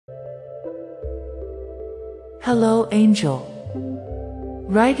Hello, Angel.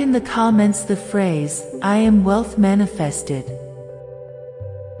 Write in the comments the phrase, "I am wealth manifested."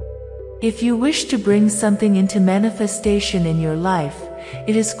 If you wish to bring something into manifestation in your life,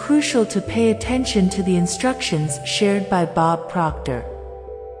 it is crucial to pay attention to the instructions shared by Bob Proctor.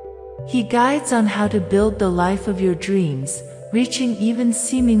 He guides on how to build the life of your dreams, reaching even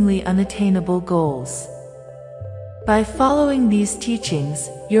seemingly unattainable goals. By following these teachings,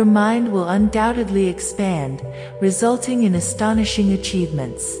 your mind will undoubtedly expand, resulting in astonishing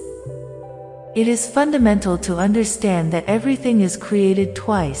achievements. It is fundamental to understand that everything is created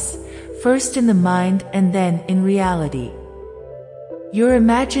twice, first in the mind and then in reality. Your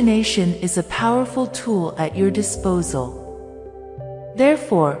imagination is a powerful tool at your disposal.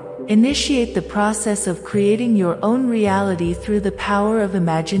 Therefore, initiate the process of creating your own reality through the power of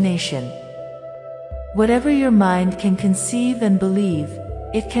imagination. Whatever your mind can conceive and believe,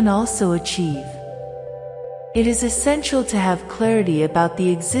 it can also achieve. It is essential to have clarity about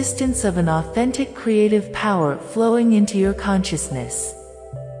the existence of an authentic creative power flowing into your consciousness.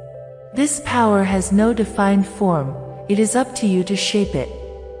 This power has no defined form, it is up to you to shape it.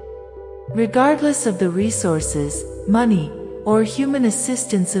 Regardless of the resources, money, or human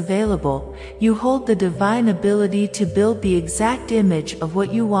assistance available, you hold the divine ability to build the exact image of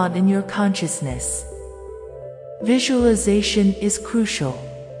what you want in your consciousness. Visualization is crucial.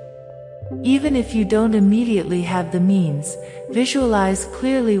 Even if you don't immediately have the means, visualize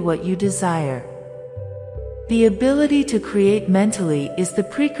clearly what you desire. The ability to create mentally is the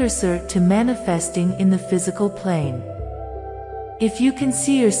precursor to manifesting in the physical plane. If you can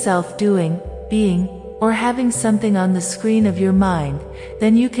see yourself doing, being, or having something on the screen of your mind,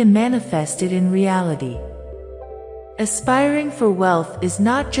 then you can manifest it in reality. Aspiring for wealth is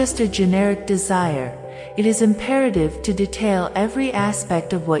not just a generic desire, it is imperative to detail every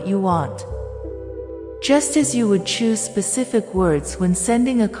aspect of what you want. Just as you would choose specific words when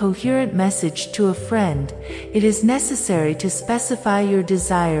sending a coherent message to a friend, it is necessary to specify your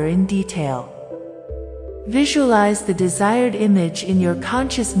desire in detail. Visualize the desired image in your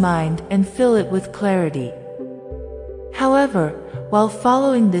conscious mind and fill it with clarity. However, while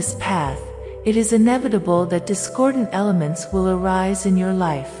following this path, it is inevitable that discordant elements will arise in your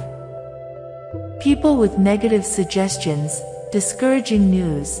life. People with negative suggestions, discouraging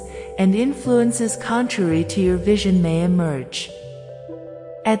news, and influences contrary to your vision may emerge.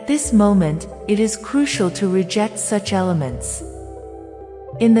 At this moment, it is crucial to reject such elements.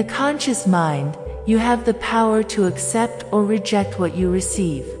 In the conscious mind, you have the power to accept or reject what you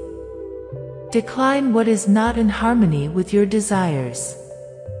receive. Decline what is not in harmony with your desires.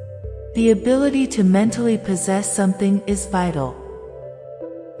 The ability to mentally possess something is vital.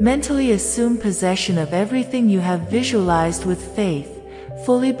 Mentally assume possession of everything you have visualized with faith,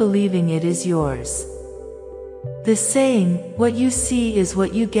 fully believing it is yours. The saying, "What you see is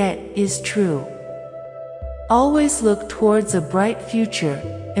what you get," is true. Always look towards a bright future,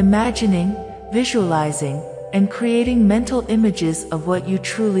 imagining, visualizing, and creating mental images of what you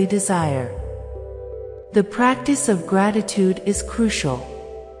truly desire. The practice of gratitude is crucial.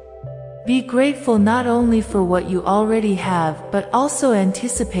 Be grateful not only for what you already have, but also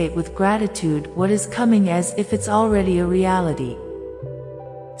anticipate with gratitude what is coming as if it's already a reality.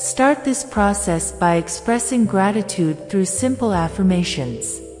 Start this process by expressing gratitude through simple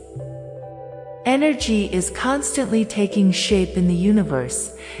affirmations. Energy is constantly taking shape in the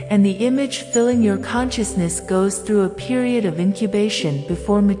universe, and the image filling your consciousness goes through a period of incubation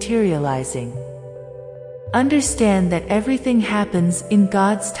before materializing. Understand that everything happens in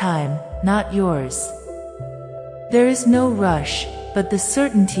God's time, not yours. There is no rush, but the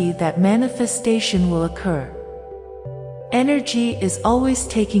certainty that manifestation will occur. Energy is always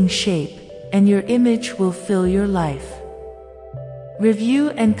taking shape, and your image will fill your life. Review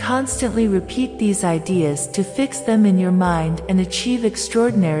and constantly repeat these ideas to fix them in your mind and achieve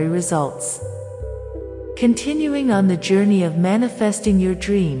extraordinary results. Continuing on the journey of manifesting your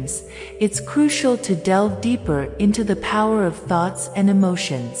dreams, it's crucial to delve deeper into the power of thoughts and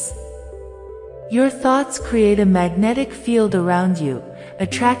emotions. Your thoughts create a magnetic field around you,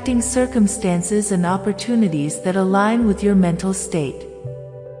 attracting circumstances and opportunities that align with your mental state.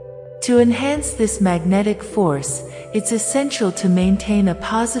 To enhance this magnetic force, it's essential to maintain a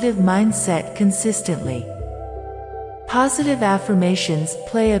positive mindset consistently. Positive affirmations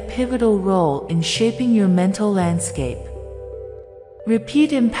play a pivotal role in shaping your mental landscape.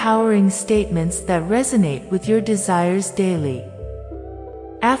 Repeat empowering statements that resonate with your desires daily.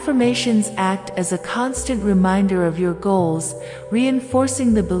 Affirmations act as a constant reminder of your goals,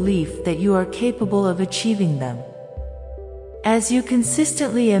 reinforcing the belief that you are capable of achieving them. As you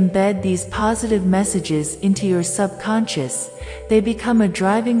consistently embed these positive messages into your subconscious, they become a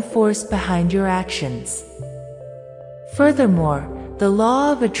driving force behind your actions. Furthermore, the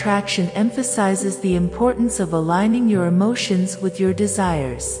law of attraction emphasizes the importance of aligning your emotions with your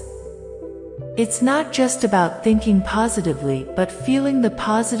desires. It's not just about thinking positively, but feeling the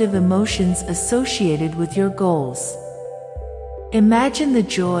positive emotions associated with your goals. Imagine the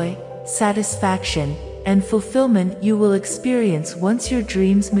joy, satisfaction, and fulfillment you will experience once your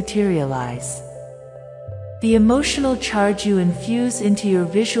dreams materialize. The emotional charge you infuse into your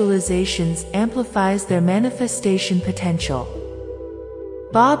visualizations amplifies their manifestation potential.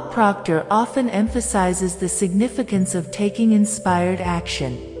 Bob Proctor often emphasizes the significance of taking inspired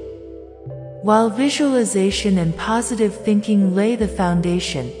action. While visualization and positive thinking lay the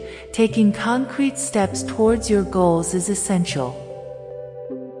foundation, taking concrete steps towards your goals is essential.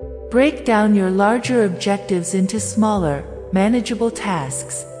 Break down your larger objectives into smaller, manageable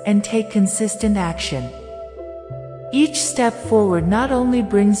tasks, and take consistent action. Each step forward not only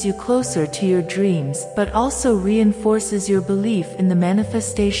brings you closer to your dreams but also reinforces your belief in the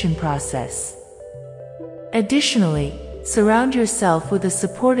manifestation process. Additionally, surround yourself with a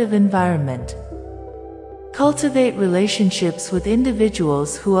supportive environment. Cultivate relationships with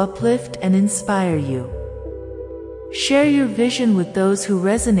individuals who uplift and inspire you. Share your vision with those who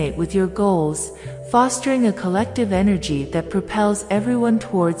resonate with your goals, fostering a collective energy that propels everyone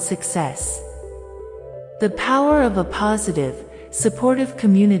towards success. The power of a positive, supportive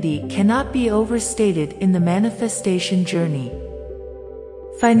community cannot be overstated in the manifestation journey.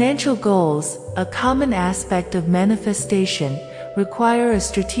 Financial goals, a common aspect of manifestation, require a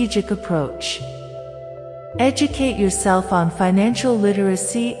strategic approach. Educate yourself on financial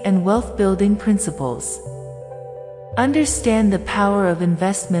literacy and wealth-building principles. Understand the power of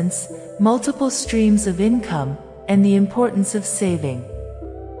investments, multiple streams of income, and the importance of saving.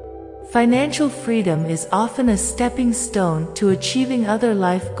 Financial freedom is often a stepping stone to achieving other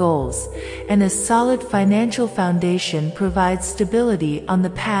life goals, and a solid financial foundation provides stability on the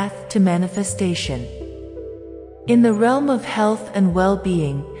path to manifestation. In the realm of health and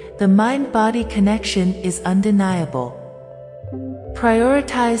well-being, the mind-body connection is undeniable.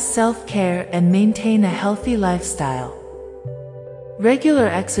 Prioritize self-care and maintain a healthy lifestyle. Regular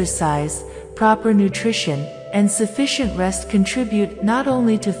exercise, proper nutrition, and sufficient rest contribute not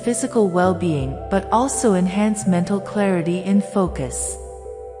only to physical well-being but also enhance mental clarity and focus.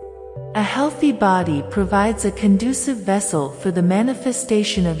 A healthy body provides a conducive vessel for the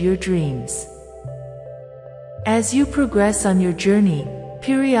manifestation of your dreams. As you progress on your journey,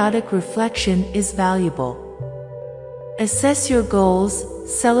 periodic reflection is valuable. Assess your goals,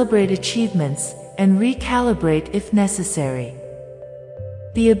 celebrate achievements, and recalibrate if necessary.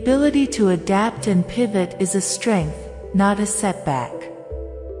 The ability to adapt and pivot is a strength, not a setback.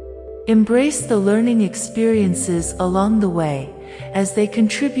 Embrace the learning experiences along the way, as they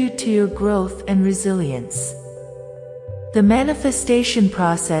contribute to your growth and resilience. The manifestation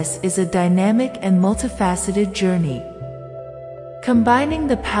process is a dynamic and multifaceted journey. Combining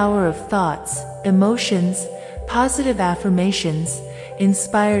the power of thoughts, emotions, positive affirmations,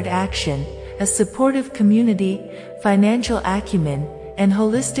 inspired action, a supportive community, financial acumen, and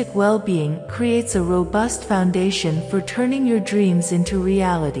holistic well-being creates a robust foundation for turning your dreams into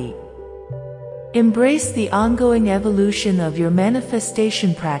reality. Embrace the ongoing evolution of your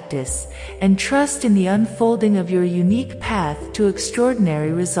manifestation practice, and trust in the unfolding of your unique path to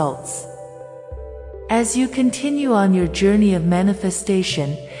extraordinary results. As you continue on your journey of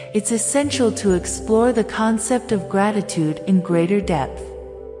manifestation, it's essential to explore the concept of gratitude in greater depth.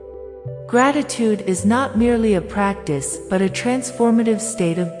 Gratitude is not merely a practice but a transformative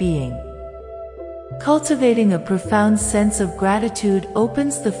state of being. Cultivating a profound sense of gratitude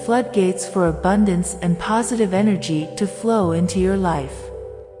opens the floodgates for abundance and positive energy to flow into your life.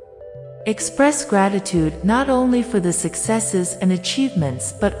 Express gratitude not only for the successes and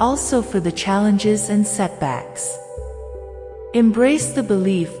achievements but also for the challenges and setbacks. Embrace the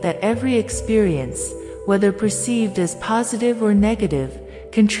belief that every experience, whether perceived as positive or negative,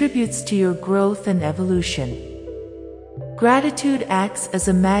 contributes to your growth and evolution. Gratitude acts as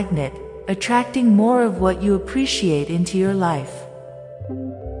a magnet, attracting more of what you appreciate into your life.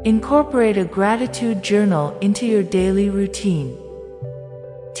 Incorporate a gratitude journal into your daily routine.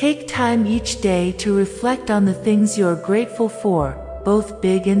 Take time each day to reflect on the things you are grateful for, both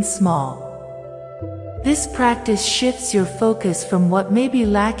big and small. This practice shifts your focus from what may be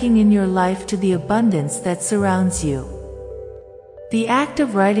lacking in your life to the abundance that surrounds you. The act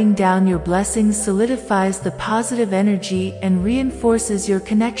of writing down your blessings solidifies the positive energy and reinforces your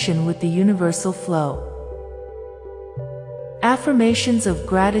connection with the universal flow. Affirmations of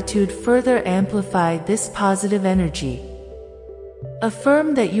gratitude further amplify this positive energy.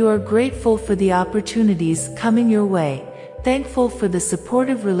 Affirm that you are grateful for the opportunities coming your way, thankful for the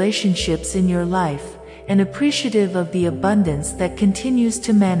supportive relationships in your life, and appreciative of the abundance that continues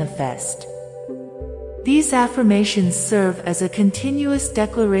to manifest. These affirmations serve as a continuous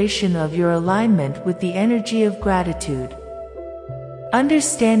declaration of your alignment with the energy of gratitude.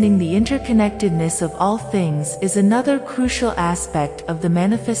 Understanding the interconnectedness of all things is another crucial aspect of the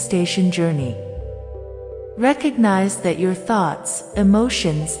manifestation journey. Recognize that your thoughts,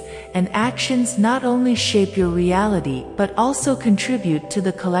 emotions, and actions not only shape your reality but also contribute to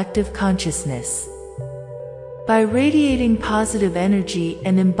the collective consciousness. By radiating positive energy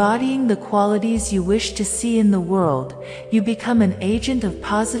and embodying the qualities you wish to see in the world, you become an agent of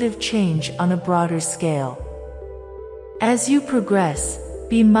positive change on a broader scale. As you progress,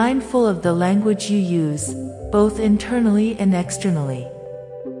 be mindful of the language you use, both internally and externally.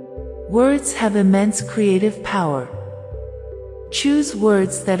 Words have immense creative power. Choose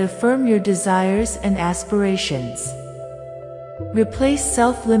words that affirm your desires and aspirations. Replace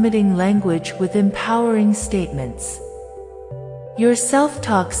self-limiting language with empowering statements. Your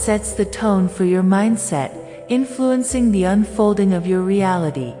self-talk sets the tone for your mindset, influencing the unfolding of your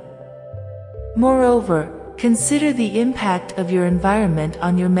reality. Moreover, consider the impact of your environment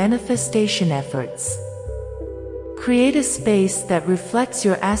on your manifestation efforts. Create a space that reflects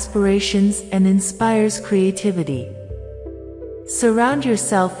your aspirations and inspires creativity. Surround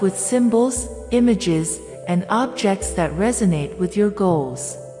yourself with symbols, images, and objects that resonate with your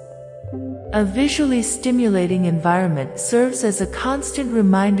goals. A visually stimulating environment serves as a constant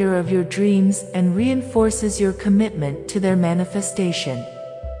reminder of your dreams and reinforces your commitment to their manifestation.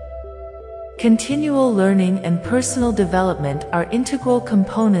 Continual learning and personal development are integral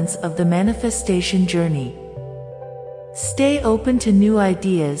components of the manifestation journey. Stay open to new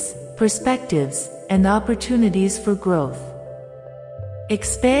ideas, perspectives, and opportunities for growth.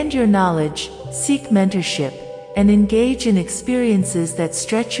 Expand your knowledge, seek mentorship, and engage in experiences that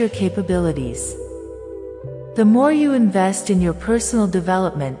stretch your capabilities. The more you invest in your personal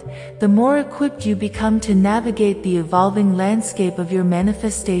development, the more equipped you become to navigate the evolving landscape of your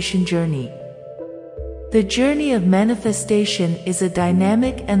manifestation journey. The journey of manifestation is a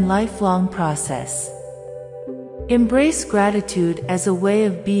dynamic and lifelong process. Embrace gratitude as a way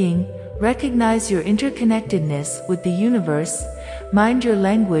of being, recognize your interconnectedness with the universe, mind your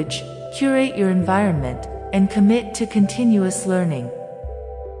language, curate your environment, and commit to continuous learning.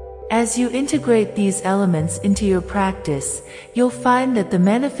 As you integrate these elements into your practice, you'll find that the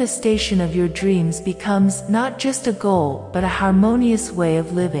manifestation of your dreams becomes not just a goal but a harmonious way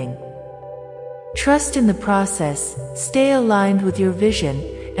of living. Trust in the process, stay aligned with your vision,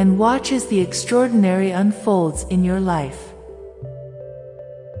 and watch as the extraordinary unfolds in your life.